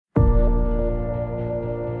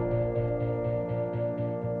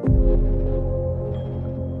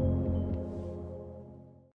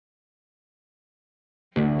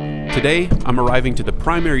Today, I'm arriving to the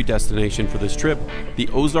primary destination for this trip, the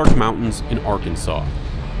Ozark Mountains in Arkansas.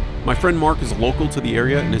 My friend Mark is local to the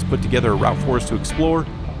area and has put together a route for us to explore,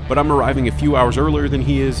 but I'm arriving a few hours earlier than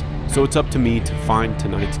he is, so it's up to me to find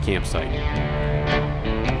tonight's campsite.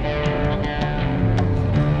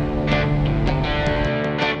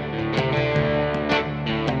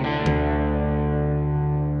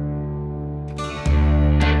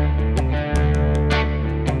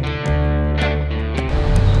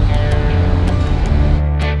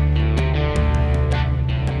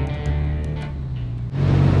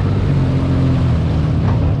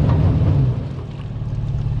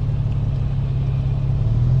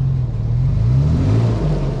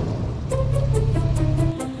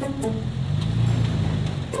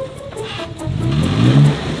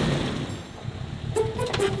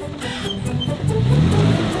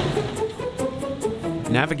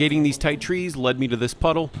 Navigating these tight trees led me to this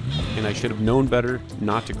puddle, and I should have known better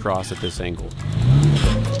not to cross at this angle.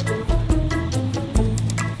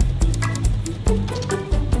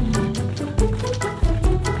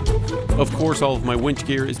 Of course, all of my winch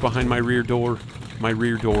gear is behind my rear door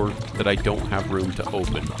that I don't have room to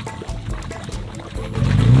open.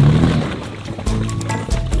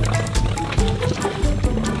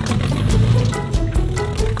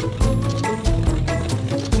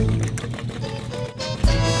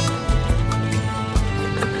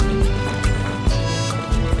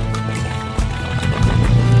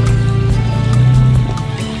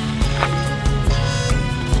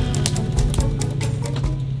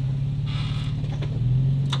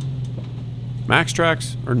 Max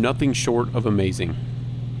tracks are nothing short of amazing.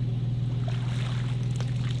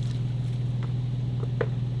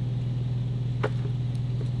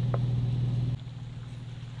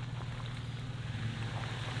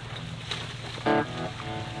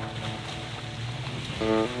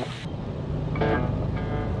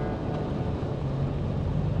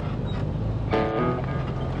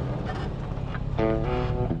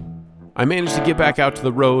 I managed to get back out to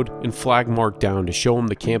the road and flag Mark down to show him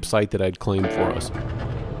the campsite that I'd claimed for us.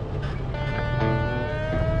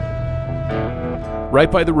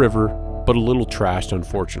 Right by the river, but a little trashed,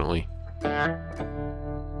 unfortunately.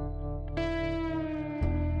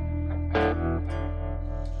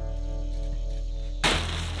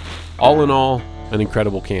 All in all, an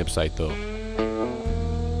incredible campsite though.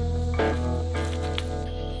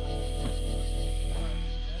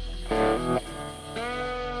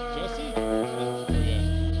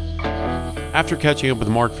 After catching up with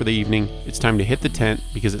Mark for the evening, it's time to hit the tent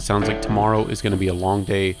because it sounds like tomorrow is going to be a long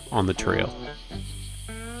day on the trail.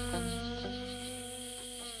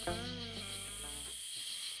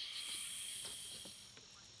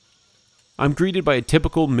 I'm greeted by a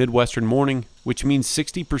typical Midwestern morning, which means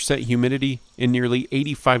 60% humidity and nearly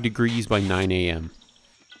 85 degrees by 9 a.m.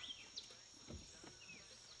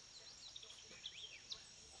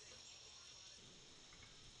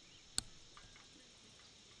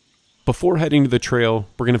 Before heading to the trail,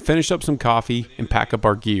 we're going to finish up some coffee and pack up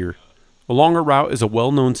our gear. Along our route is a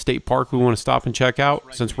well-known state park we want to stop and check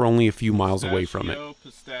out since we're only a few miles away from it.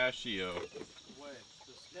 Pistachio.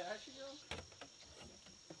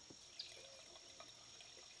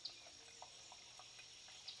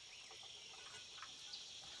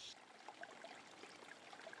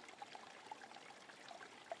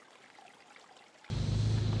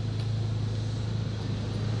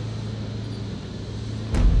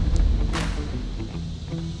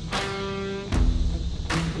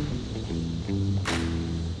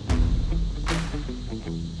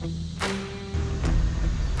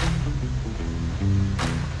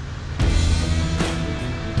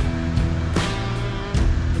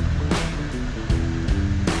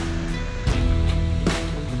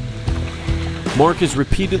 Mark has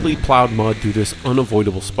repeatedly plowed mud through this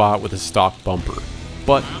unavoidable spot with a stock bumper,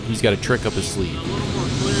 but he's got a trick up his sleeve.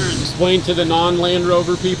 Explain to the non-Land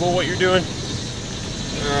Rover people what you're doing.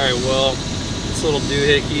 Alright, well, this little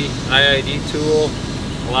doohickey IID tool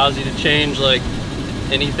allows you to change like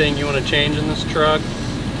anything you want to change in this truck.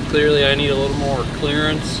 Clearly I need a little more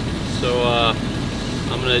clearance, so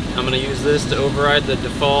I'm gonna use this to override the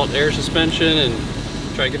default air suspension and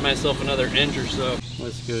try to give myself another inch or so.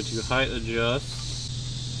 Let's go to height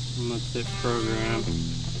adjust, and let's hit program,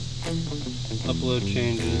 upload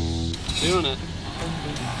changes, doing it.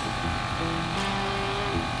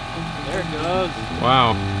 There it goes.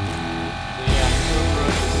 Wow. So yeah, so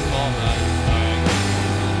all that.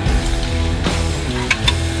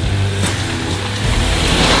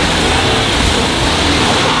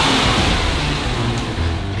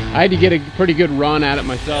 I had to get a pretty good run at it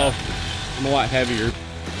myself. I'm a lot heavier.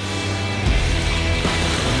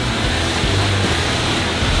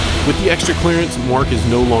 With the extra clearance, Mark is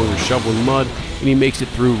no longer shoveling mud, and he makes it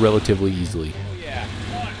through relatively easily.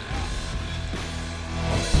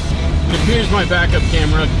 It appears my backup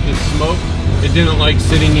camera is smoked. It didn't like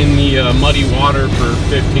sitting in the muddy water for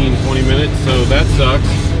 15-20 minutes, so that sucks.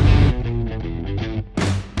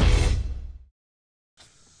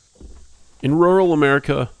 In rural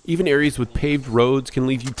America, even areas with paved roads can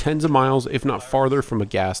leave you tens of miles, if not farther, from a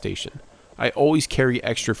gas station. I always carry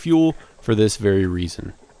extra fuel for this very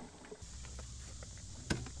reason.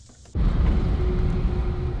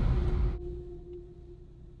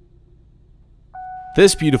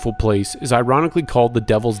 This beautiful place is ironically called the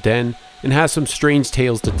Devil's Den and has some strange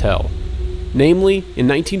tales to tell. Namely, in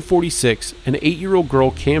 1946, an 8-year-old girl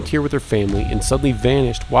camped here with her family and suddenly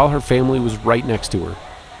vanished while her family was right next to her.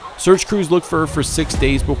 Search crews looked for her for 6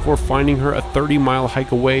 days before finding her a 30-mile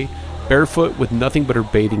hike away, barefoot with nothing but her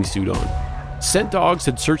bathing suit on. Scent dogs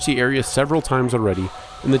had searched the area several times already,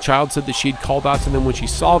 and the child said that she had called out to them when she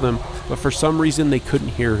saw them, but for some reason they couldn't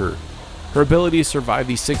hear her. Her ability to survive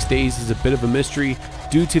these 6 days is a bit of a mystery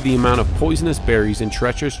due to the amount of poisonous berries and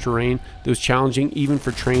treacherous terrain that was challenging even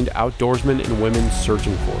for trained outdoorsmen and women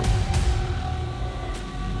searching for it.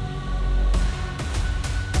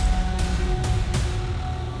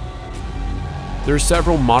 There are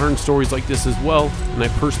several modern stories like this as well, and I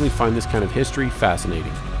personally find this kind of history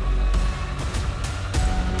fascinating.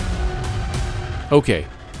 Okay,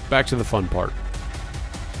 back to the fun part.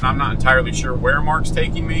 I'm not entirely sure where Mark's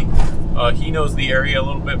taking me. He knows the area a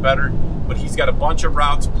little bit better, but he's got a bunch of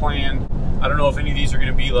routes planned. I don't know if any of these are going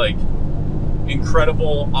to be like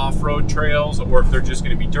incredible off-road trails or if they're just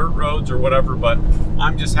going to be dirt roads or whatever, but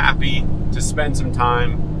I'm just happy to spend some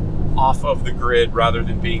time off of the grid rather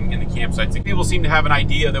than being in the campsites. People seem to have an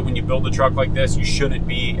idea that when you build a truck like this, you shouldn't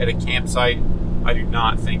be at a campsite. I do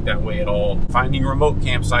not think that way at all. Finding remote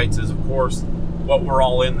campsites is, of course, what we're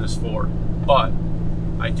all in this for, but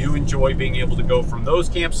I do enjoy being able to go from those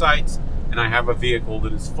campsites, and I have a vehicle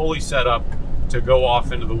that is fully set up to go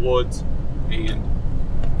off into the woods and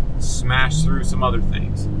smash through some other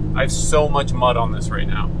things. I have so much mud on this right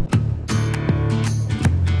now.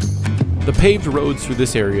 The paved roads through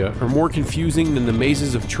this area are more confusing than the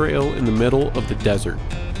mazes of trail in the middle of the desert.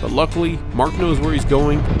 But luckily, Mark knows where he's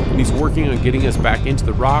going, and he's working on getting us back into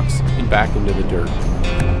the rocks and back into the dirt.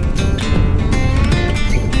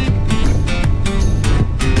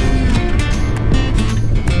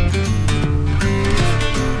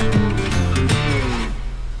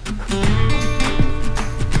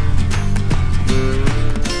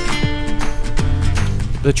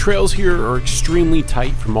 The trails here are extremely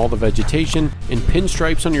tight from all the vegetation, and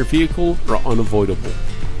pinstripes on your vehicle are unavoidable.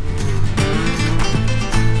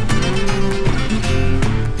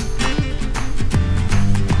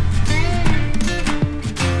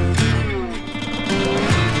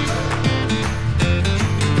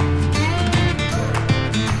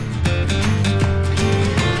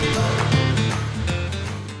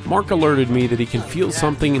 Mark alerted me that he can feel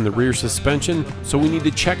something in the rear suspension, so we need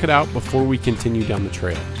to check it out before we continue down the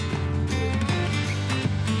trail.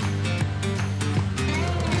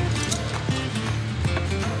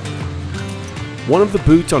 One of the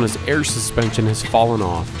boots on his air suspension has fallen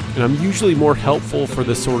off, and I'm usually more helpful for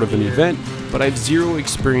this sort of an event, but I have zero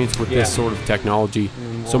experience with this sort of technology,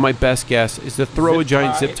 so my best guess is to throw a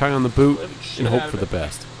giant zip tie on the boot and hope for the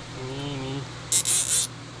best.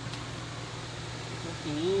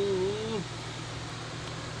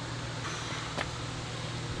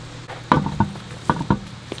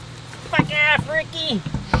 Ricky.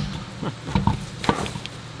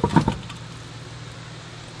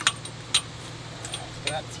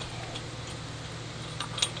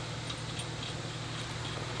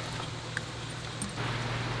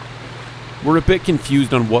 We're a bit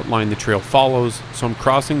confused on what line the trail follows, so I'm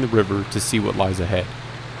crossing the river to see what lies ahead.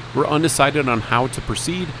 We're undecided on how to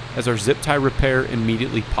proceed as our zip tie repair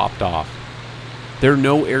immediately popped off. There are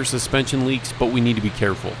no air suspension leaks, but we need to be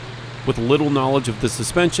careful. With little knowledge of the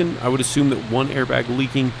suspension, I would assume that one airbag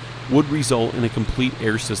leaking would result in a complete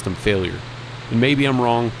air system failure. And maybe I'm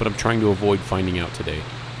wrong, but I'm trying to avoid finding out today.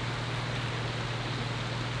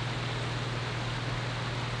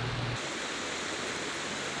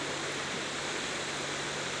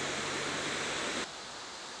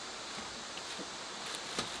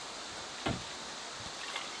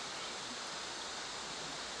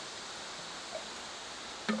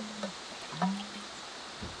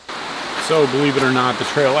 So, believe it or not, the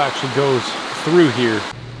trail actually goes through here.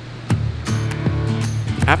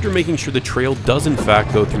 After making sure the trail does in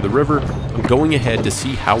fact go through the river, I'm going ahead to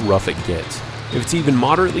see how rough it gets. If it's even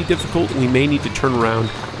moderately difficult, we may need to turn around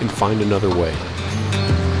and find another way.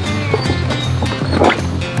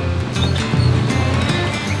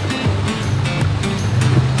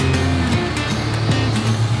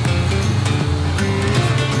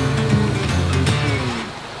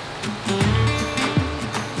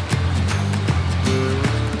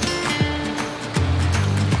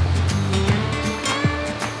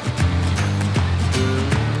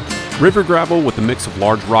 River gravel with a mix of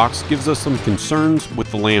large rocks gives us some concerns with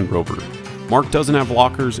the Land Rover. Mark doesn't have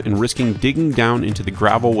lockers, and risking digging down into the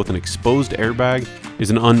gravel with an exposed airbag is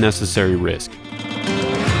an unnecessary risk.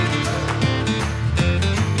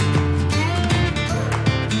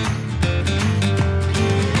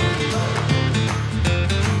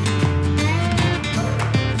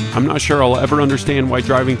 I'm not sure I'll ever understand why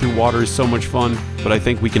driving through water is so much fun, but I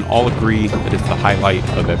think we can all agree that it's the highlight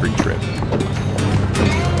of every trip.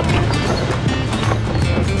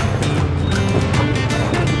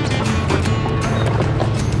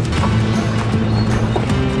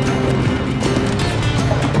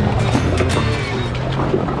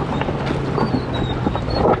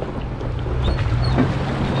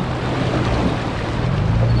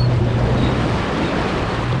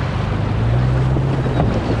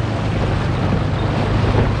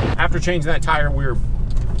 After changing that tire, we were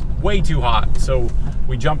way too hot, so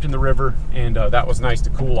we jumped in the river, and that was nice to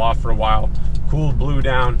cool off for a while. Cooled, blew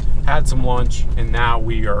down, had some lunch, and now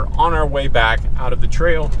we are on our way back out of the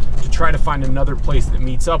trail to try to find another place that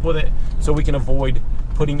meets up with it so we can avoid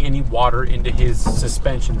putting any water into his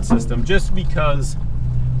suspension system, just because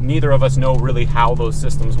neither of us know really how those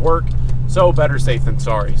systems work. So better safe than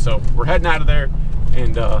sorry. So we're heading out of there,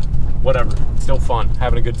 and whatever, still fun,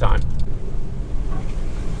 having a good time.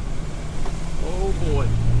 Oh boy.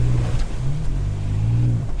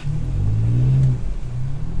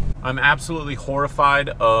 I'm absolutely horrified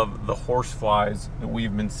of the horseflies that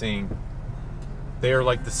we've been seeing. They are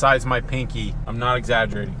like the size of my pinky. I'm not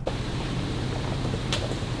exaggerating.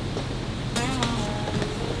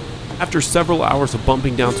 After several hours of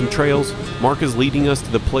bumping down some trails, Mark is leading us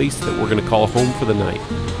to the place that we're going to call home for the night.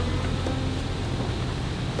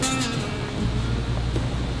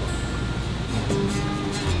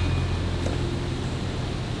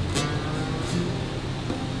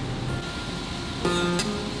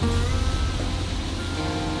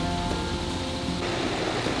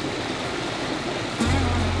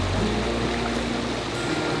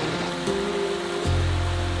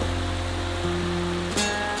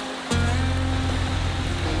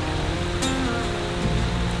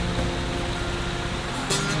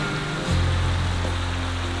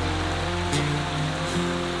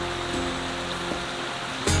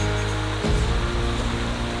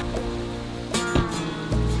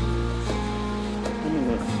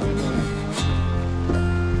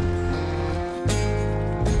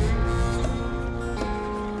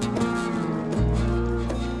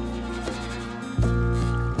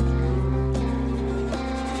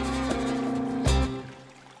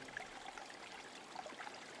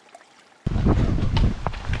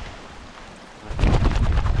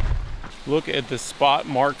 Look at the spot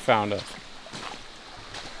Mark found us.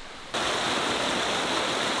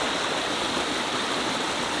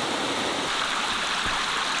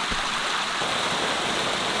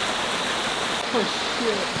 Oh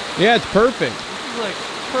shit. Yeah, it's perfect. This is like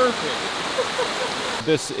perfect.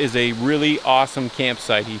 This is a really awesome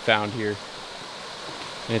campsite he found here.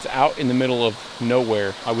 And it's out in the middle of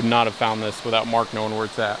nowhere. I would not have found this without Mark knowing where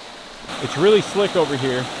it's at. It's really slick over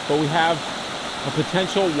here, but we have a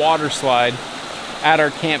potential water slide at our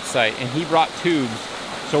campsite, and he brought tubes,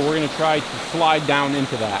 so we're going to try to slide down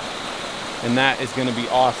into that, and that is going to be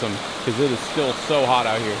awesome because it is still so hot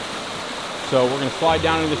out here. So we're going to slide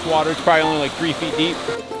down into this water. It's probably only like 3 feet deep.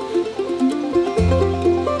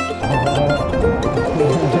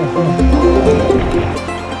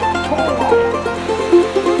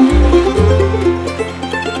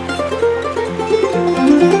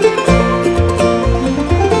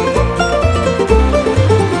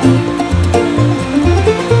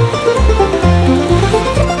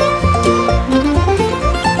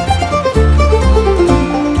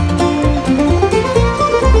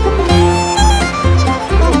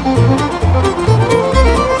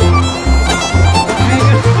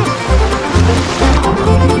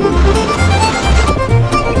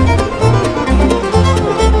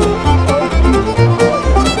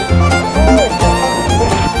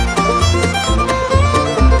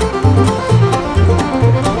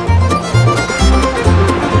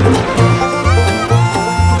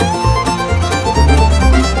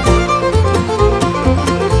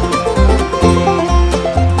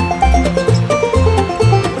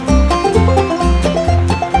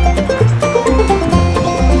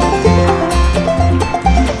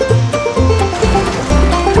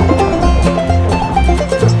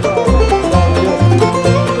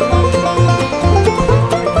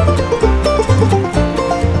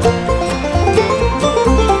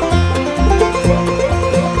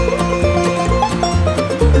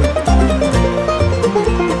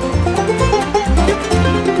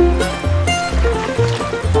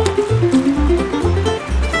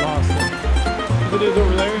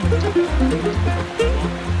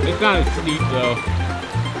 not as steep though.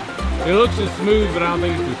 It looks as smooth, but I don't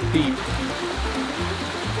think it's as steep.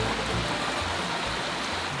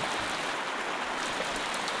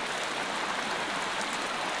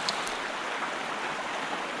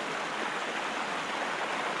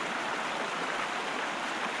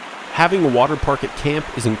 Having a water park at camp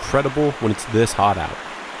is incredible when it's this hot out.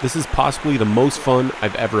 This is possibly the most fun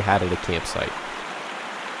I've ever had at a campsite.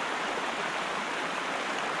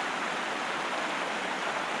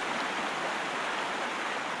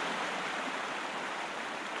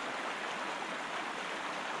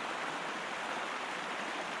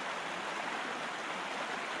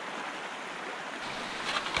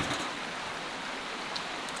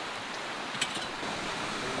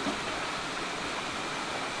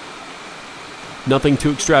 Nothing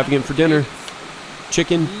too extravagant for dinner.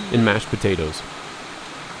 Chicken and mashed potatoes.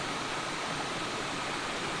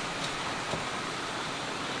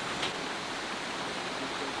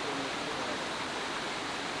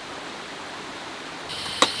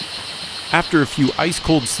 After a few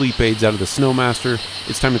ice-cold sleep aids out of the Snowmaster,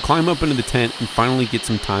 it's time to climb up into the tent and finally get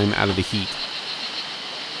some time out of the heat.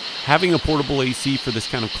 Having a portable AC for this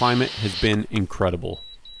kind of climate has been incredible.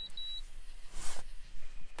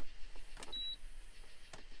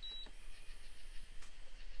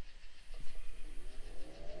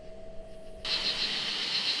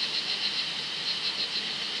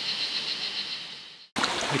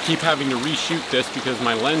 I keep having to reshoot this because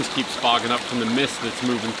my lens keeps fogging up from the mist that's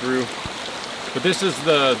moving through. But this is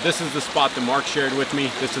the spot that Mark shared with me.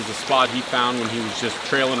 This is the spot he found when he was just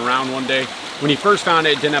trailing around one day. When he first found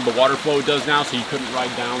it, it didn't have the water flow it does now, so you couldn't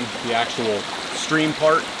ride down the actual stream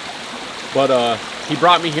part. But he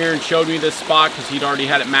brought me here and showed me this spot because he'd already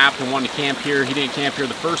had it mapped and wanted to camp here. He didn't camp here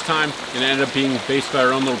the first time, and it ended up being basically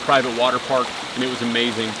our own little private water park, and it was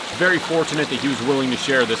amazing. Very fortunate that he was willing to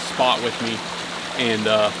share this spot with me. And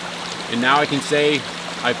now I can say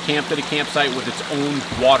I've camped at a campsite with its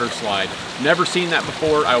own water slide. Never seen that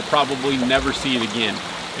before. I will probably never see it again.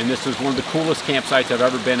 And this is one of the coolest campsites I've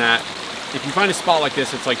ever been at. If you find a spot like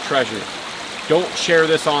this, it's like treasure. Don't share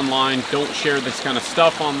this online. Don't share this kind of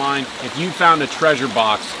stuff online. If you found a treasure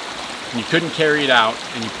box and you couldn't carry it out,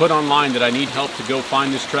 and you put online that I need help to go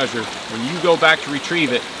find this treasure, when you go back to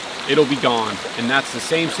retrieve it, it'll be gone. And that's the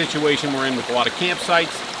same situation we're in with a lot of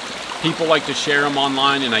campsites. People like to share them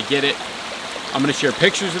online, and I get it. I'm going to share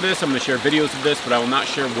pictures of this, I'm going to share videos of this, but I will not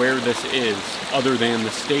share where this is other than the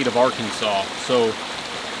state of Arkansas. So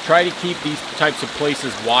try to keep these types of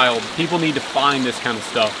places wild. People need to find this kind of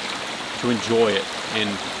stuff to enjoy it.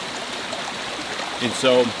 And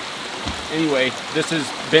so anyway, this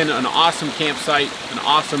has been an awesome campsite, an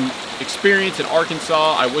awesome experience in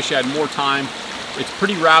Arkansas. I wish I had more time. It's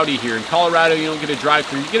pretty rowdy here. In Colorado, you don't get to drive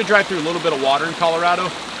through. You get to drive through a little bit of water in Colorado,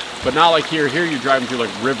 but not like here. Here you're driving through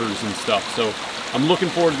like rivers and stuff. So I'm looking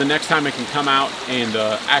forward to the next time I can come out and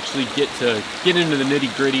actually get into the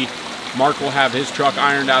nitty gritty. Mark will have his truck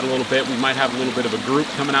ironed out a little bit. We might have a little bit of a group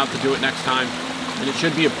coming out to do it next time. And it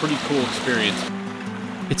should be a pretty cool experience.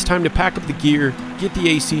 It's time to pack up the gear, get the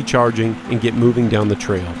AC charging, and get moving down the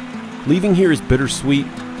trail. Leaving here is bittersweet,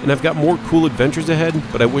 and I've got more cool adventures ahead,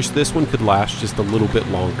 but I wish this one could last just a little bit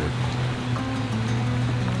longer.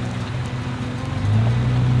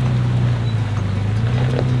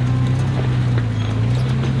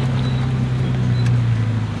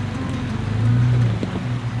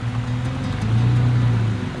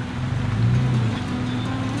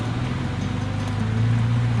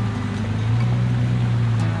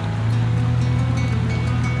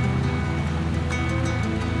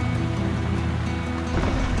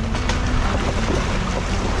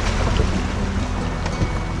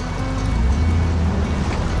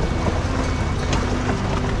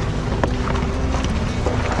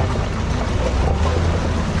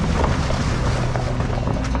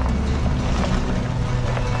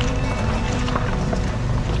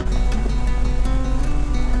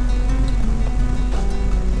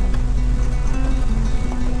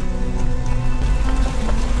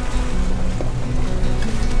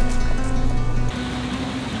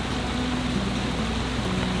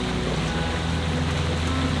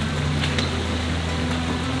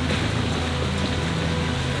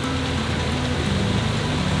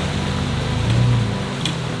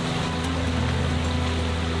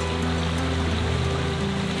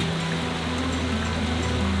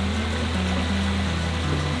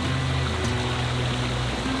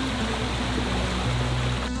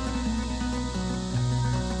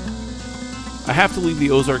 I have to leave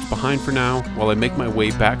the Ozarks behind for now while I make my way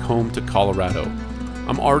back home to Colorado.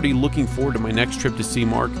 I'm already looking forward to my next trip to see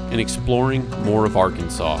Mark and exploring more of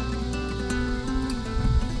Arkansas.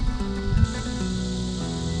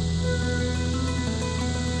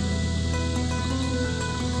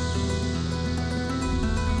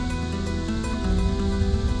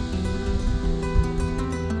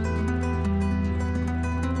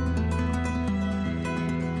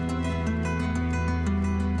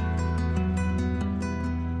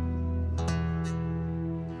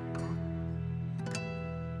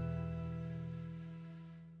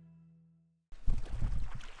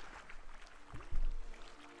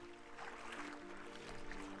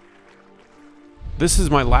 This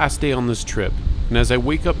is my last day on this trip, and as I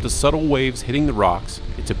wake up to subtle waves hitting the rocks,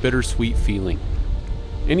 it's a bittersweet feeling.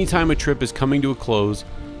 Anytime a trip is coming to a close,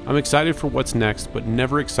 I'm excited for what's next, but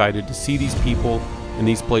never excited to see these people and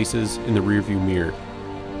these places in the rearview mirror.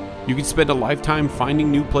 You can spend a lifetime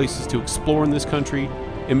finding new places to explore in this country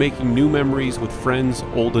and making new memories with friends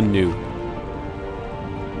old and new.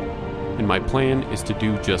 And my plan is to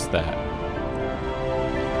do just that.